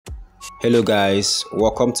Hello guys,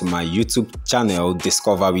 welcome to my YouTube channel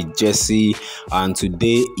Discover with Jesse, and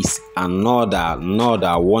today is another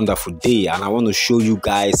wonderful day and I want to show you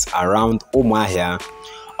guys around Umuahia.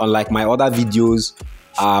 Unlike my other videos,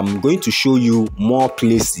 I'm going to show you more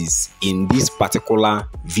places in this particular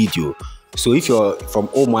video. So if you're from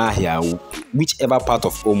Umuahia, whichever part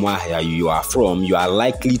of Umuahia you are from, you are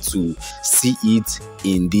likely to see it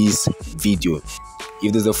in this video.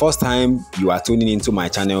 If this is the first time you are tuning into my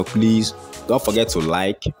channel, please don't forget to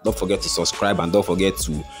like, don't forget to subscribe, and don't forget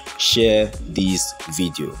to share this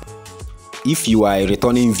video. If you are a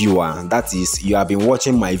returning viewer, that is, you have been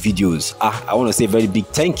watching my videos, I want to say a very big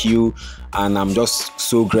thank you, and I'm just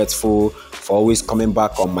so grateful for always coming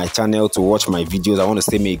back on my channel to watch my videos. I want to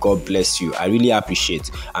say may God bless you. I really appreciate,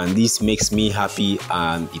 and this makes me happy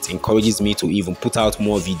and it encourages me to even put out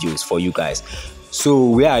more videos for you guys. So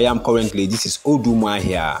where I am currently, this is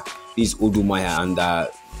Umuahia. This is Umuahia,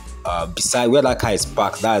 and beside where that car is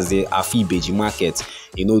parked, that's the Afibeji market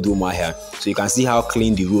in Umuahia. So you can see how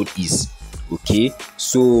clean the road is. Okay,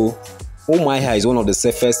 so Umuahia is one of the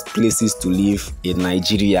safest places to live in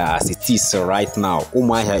Nigeria as it is right now.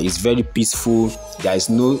 Umuahia is very peaceful. There is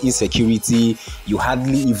no insecurity. You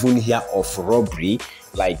hardly even hear of robbery.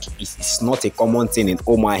 Like, it's not a common thing in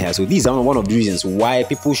Umuahia. So this is one of the reasons why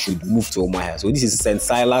people should move to Umuahia. So this is St.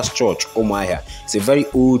 Silas Church, Umuahia. It's a very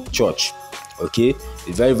old church. Okay,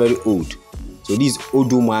 it's very old. So this is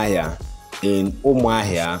Umuahia in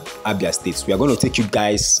Umuahia, Abia State. We are going to take you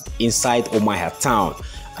guys inside Umuahia town,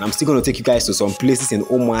 and I'm still going to take you guys to some places in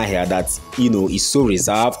Umuahia that, you know, is so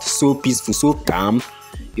reserved, so peaceful, so calm.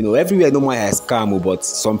 You know, everywhere in Umuahia is calm, but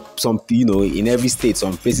some you know, in every state,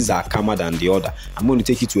 some places are calmer than the other. I'm going to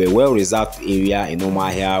take you to a well-reserved area in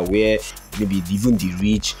Umuahia where maybe even the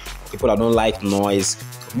rich, people that don't like noise,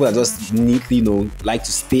 people that just neatly, you know, like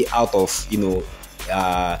to stay out of, you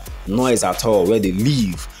know, noise at all, where they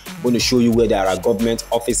live. I'm going to show you where there are government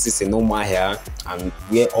offices in Umuahia and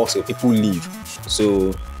where also people live.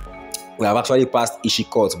 So we have actually passed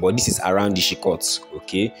Ishikot, but this is around Ishikot.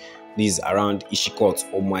 Okay, this is around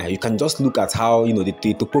Ishikot, Umuahia. You can just look at how, you know,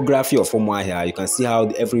 the topography of Umuahia. You can see how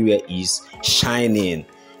everywhere is shining,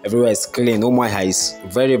 everywhere is clean. Umuahia is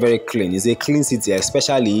very clean. It's a clean city,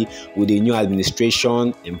 especially with the new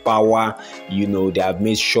administration in power. You know, they have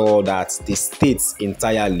made sure that the state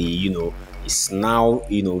entirely, you know, is now,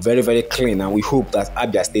 you know, very clean, and we hope that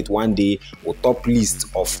Abia State one day will top list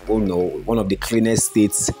of, you know, one of the cleanest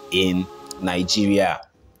states in Nigeria.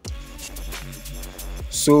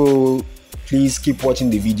 So please keep watching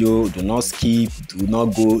the video. Do not skip, do not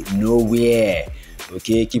go nowhere.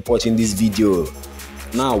 Okay, keep watching this video.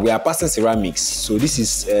 Now we are passing ceramics. So this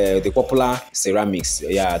is the popular ceramics,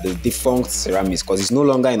 yeah, the defunct ceramics, because it's no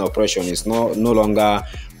longer in operation, it's no longer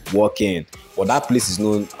working. But that place is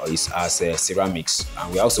known as ceramics,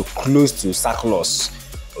 and we're also close to Circulus.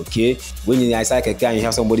 Okay, when you're inside Keke and you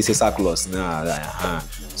have somebody say Circulus,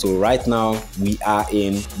 So right now we are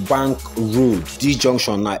in Bank Road. This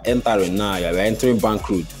junction now entering now, yeah, we're entering Bank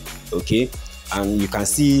Road. Okay, and you can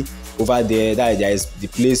see over there that there is the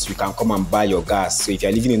place you can come and buy your gas. So if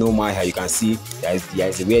you're living in Umuahia, you can see there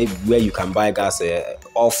is a way where you can buy gas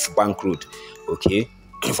off Bank Road. Okay,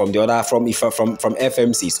 from the other, from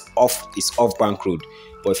FMC is off Bank Road,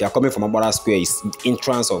 but if you're coming from Abia Square, it's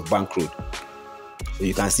entrance of Bank Road. So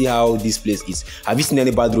you can see how this place is. Have you seen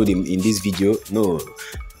any bad road in this video? No,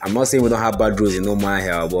 I'm not saying we don't have bad roads in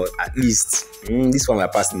Umuahia, but at least this one we're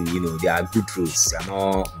passing, you know, they are good roads. They are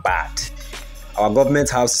not bad. Our government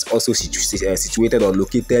house is also situated or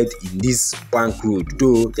located in this Bank Road,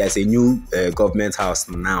 though there's a new government house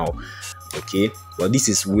now. Okay, but this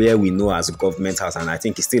is where we know as a government house, and I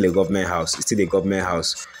think it's still a government house. It's still a government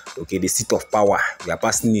house. Okay, the seat of power. We are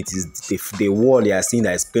passing it. Is the wall you are seeing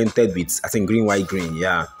that is painted with, I think, green, white, green.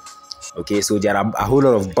 Yeah. Okay, so there are a whole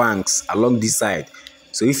lot of banks along this side.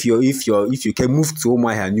 So if you can move to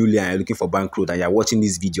Umuahia newly and you're looking for Bank Road and you're watching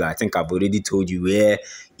this video, I think I've already told you where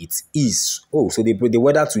it is. Oh, so the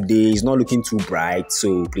weather today is not looking too bright,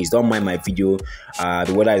 so please don't mind my video.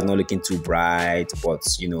 The weather is not looking too bright, but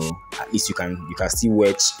you know, at least you can still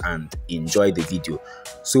watch and enjoy the video.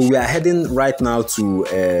 So we are heading right now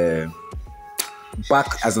to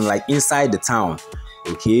back, as in like inside the town.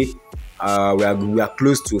 Okay, we are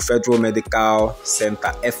close to Federal Medical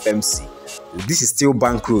Center, FMC. This is still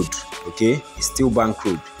Bank Road. Okay, it's still Bank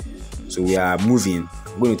Road. So we are moving.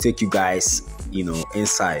 I'm going to take you guys, you know,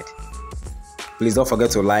 inside. Please don't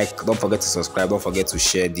forget to like, don't forget to subscribe, don't forget to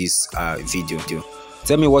share this video.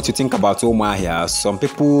 Tell me what you think about Umuahia. Some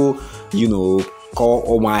people, you know, call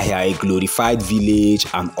Umuahia a glorified village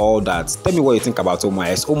and all that. Tell me what you think about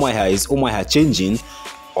Umuahia. Is Umuahia changing?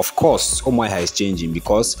 of course, Umuahia is changing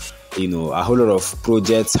because a whole lot of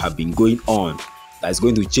projects have been going on that is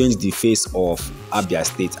going to change the face of Abia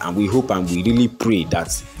State, and we hope and we really pray that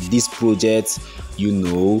this project,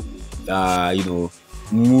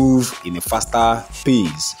 move in a faster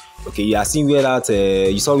pace. Okay, you are seeing where that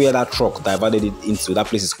you saw where that truck diverted it into. That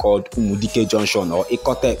place is called Umudike Junction or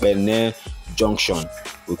Ikotepene Junction.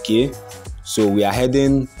 Okay, so we are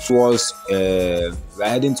heading towards what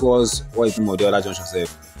is the name of the other junction?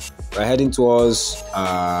 We're heading towards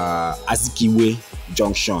Azikiwe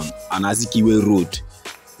Junction and Azikiwe Road.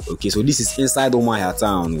 Okay, so this is inside Umuahia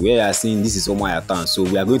town. Where you are seeing this is Umuahia town. So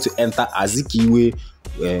we are going to enter Azikiwe.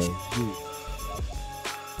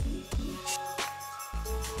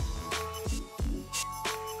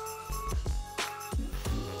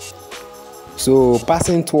 So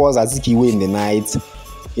passing towards Azikiwe in the night,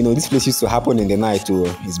 this place used to happen in the night too.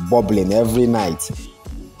 It's bubbling every night.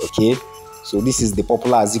 Okay, so this is the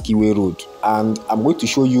popular Azikiwe Road, and I'm going to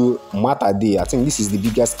show you Mater Dei. I think this is the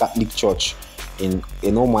biggest Catholic church in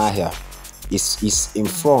Umuahia. It's in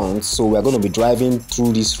front, so we're going to be driving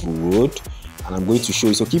through this road, and I'm going to show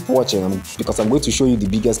you. So keep watching because I'm going to show you the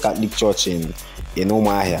biggest Catholic church in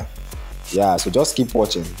Umuahia. Yeah, so just keep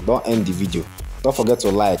watching. Don't end the video. Don't forget to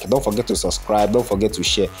like, don't forget to subscribe, don't forget to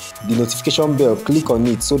share. The notification bell, click on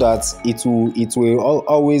it so that it will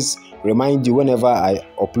always remind you whenever I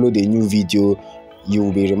upload a new video. You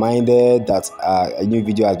will be reminded that a new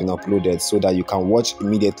video has been uploaded so that you can watch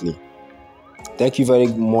immediately. Thank you very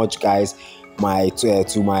much, guys.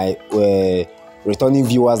 To my returning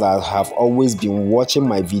viewers that have always been watching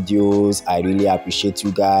my videos, I really appreciate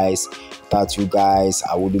you guys. Without you guys,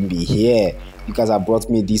 I wouldn't be here. You guys have brought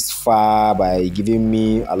me this far by giving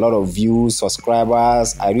me a lot of views,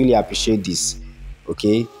 subscribers. I really appreciate this.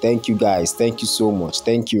 Okay, thank you guys. Thank you so much.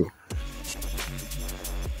 Thank you.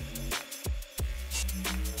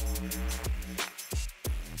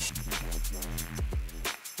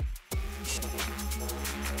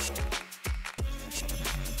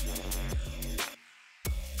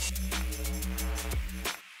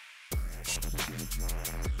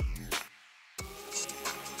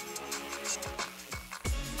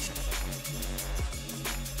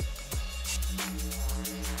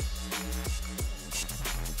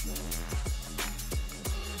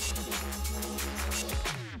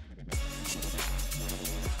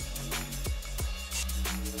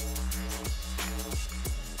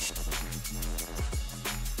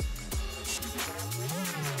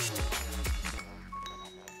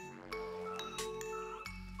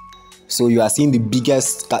 So you are seeing the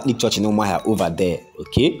biggest Catholic church in Umuahia over there.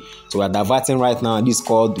 Okay, so we are diverting right now. This is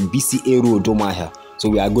called BCA Road, Umuahia. So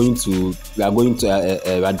we are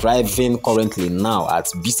driving currently now at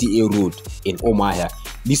BCA Road in Umuahia.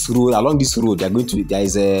 Along this road, there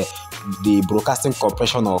is the Broadcasting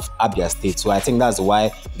Corporation of Abia State. So I think that's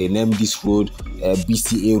why they named this road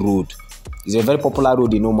BCA Road. It's a very popular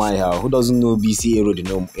road in Umuahia. Who doesn't know BCA Road in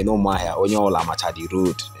Umuahia? Onyola Machadi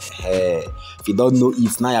Road. If you don't know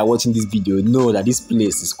it, now you're watching this video, know that this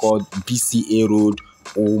place is called BCA Road,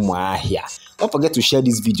 Umuahia. Don't forget to share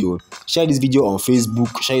this video. Share this video on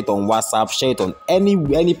Facebook, share it on WhatsApp, share it on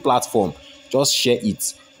any platform. Just share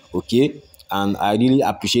it, okay? And I really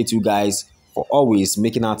appreciate you guys for always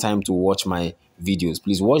making our time to watch my videos.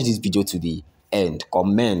 Please watch this video to the end.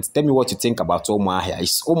 Comment. Tell me what you think about Umuahia.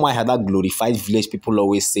 Is Umuahia that glorified village people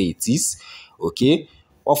always say it is? Okay.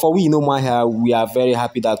 But for we in Umuahia, we are very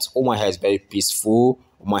happy that Umuahia is very peaceful.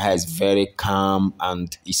 Umuahia is very calm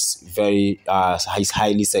and is very is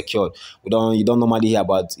highly secured. You don't normally hear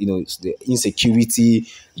about the insecurity.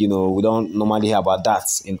 We don't normally hear about that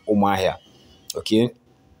in Umuahia. Okay.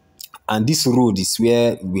 And this road is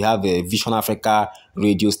where we have a Vision Africa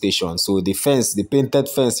radio station. So the fence, the painted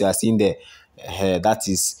fence you are seeing there, that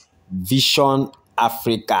is Vision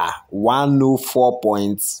Africa 104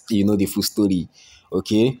 points. The full story.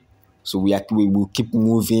 Okay, so we will keep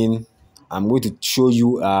moving. I'm going to show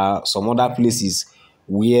you some other places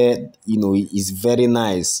where it's very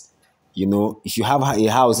nice. If you have a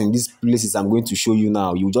house in these places I'm going to show you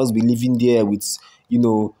now, you'll just be living there with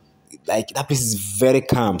like that place is very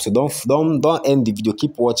calm. So don't end the video.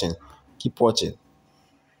 Keep watching. Keep watching.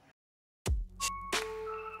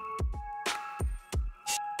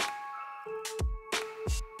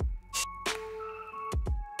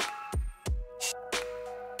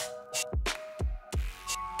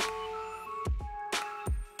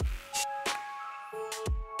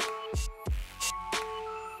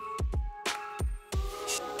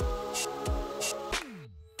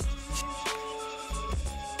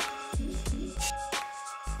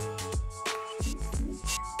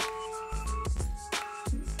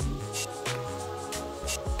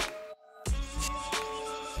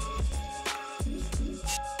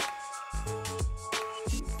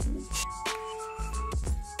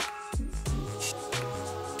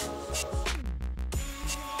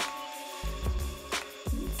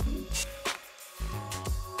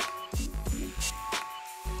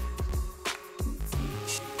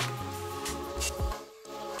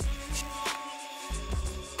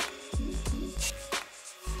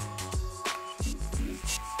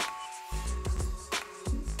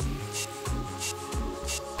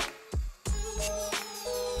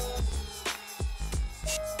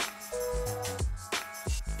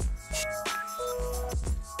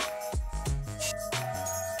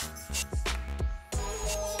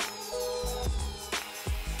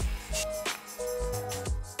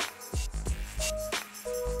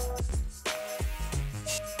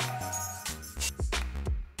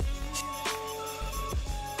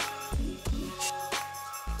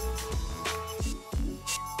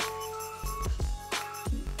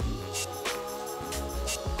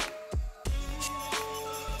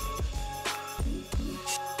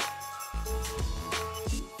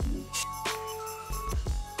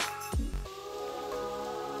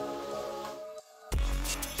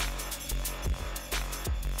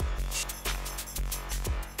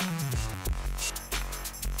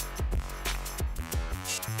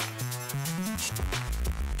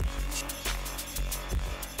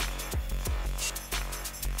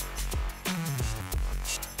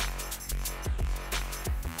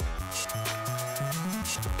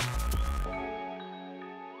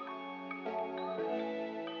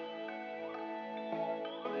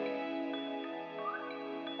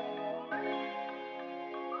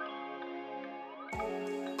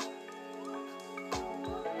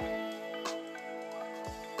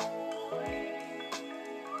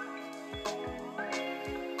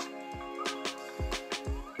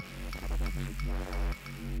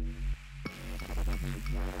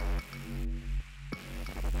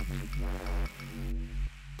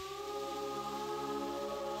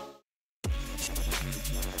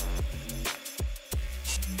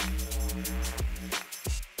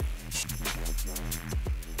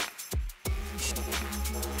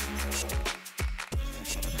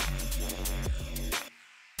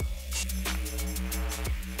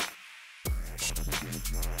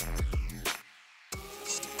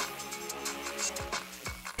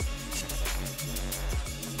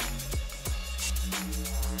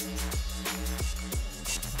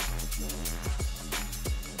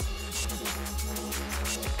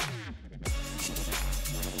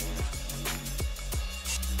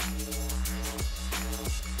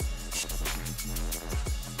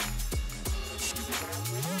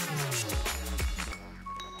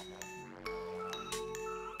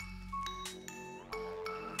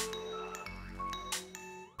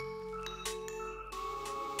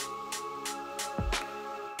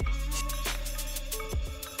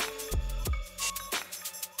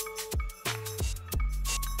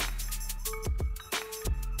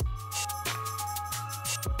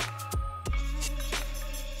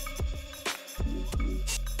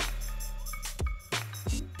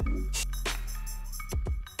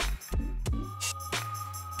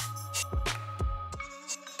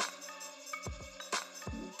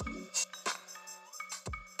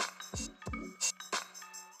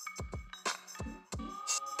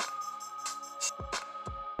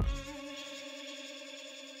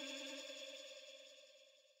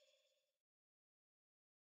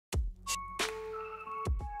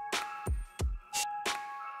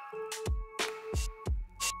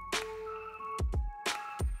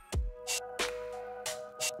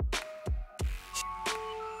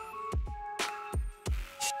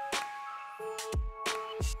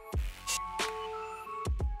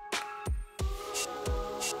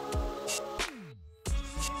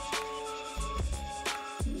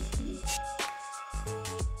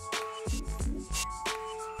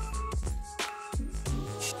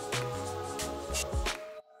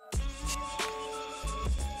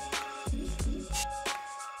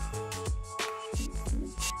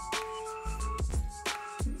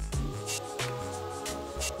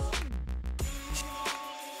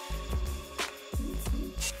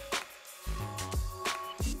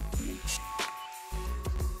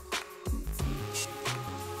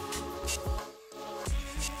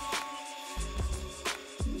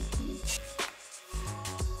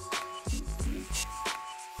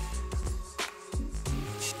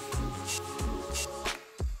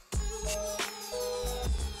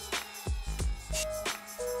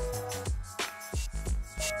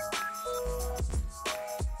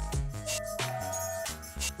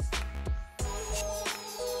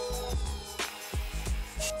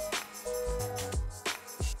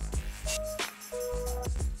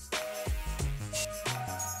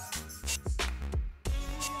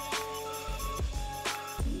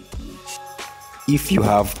 if you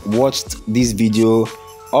have watched this video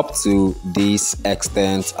up to this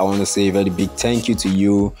extent, I want to say a very big thank you to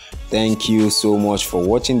you. Thank you so much for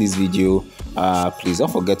watching this video. Please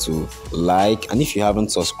don't forget to like, and if you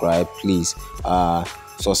haven't subscribed, please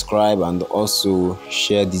subscribe and also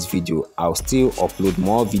share this video. I'll still upload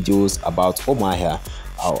more videos about Umuahia.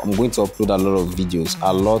 I'm going to upload a lot of videos,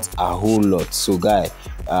 a whole lot. So guys,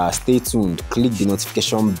 stay tuned. Click the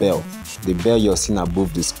notification bell, the bell you're seeing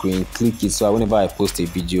above the screen. Click it so whenever I post a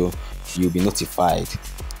video, you'll be notified.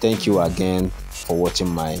 Thank you again for watching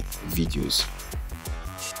my videos.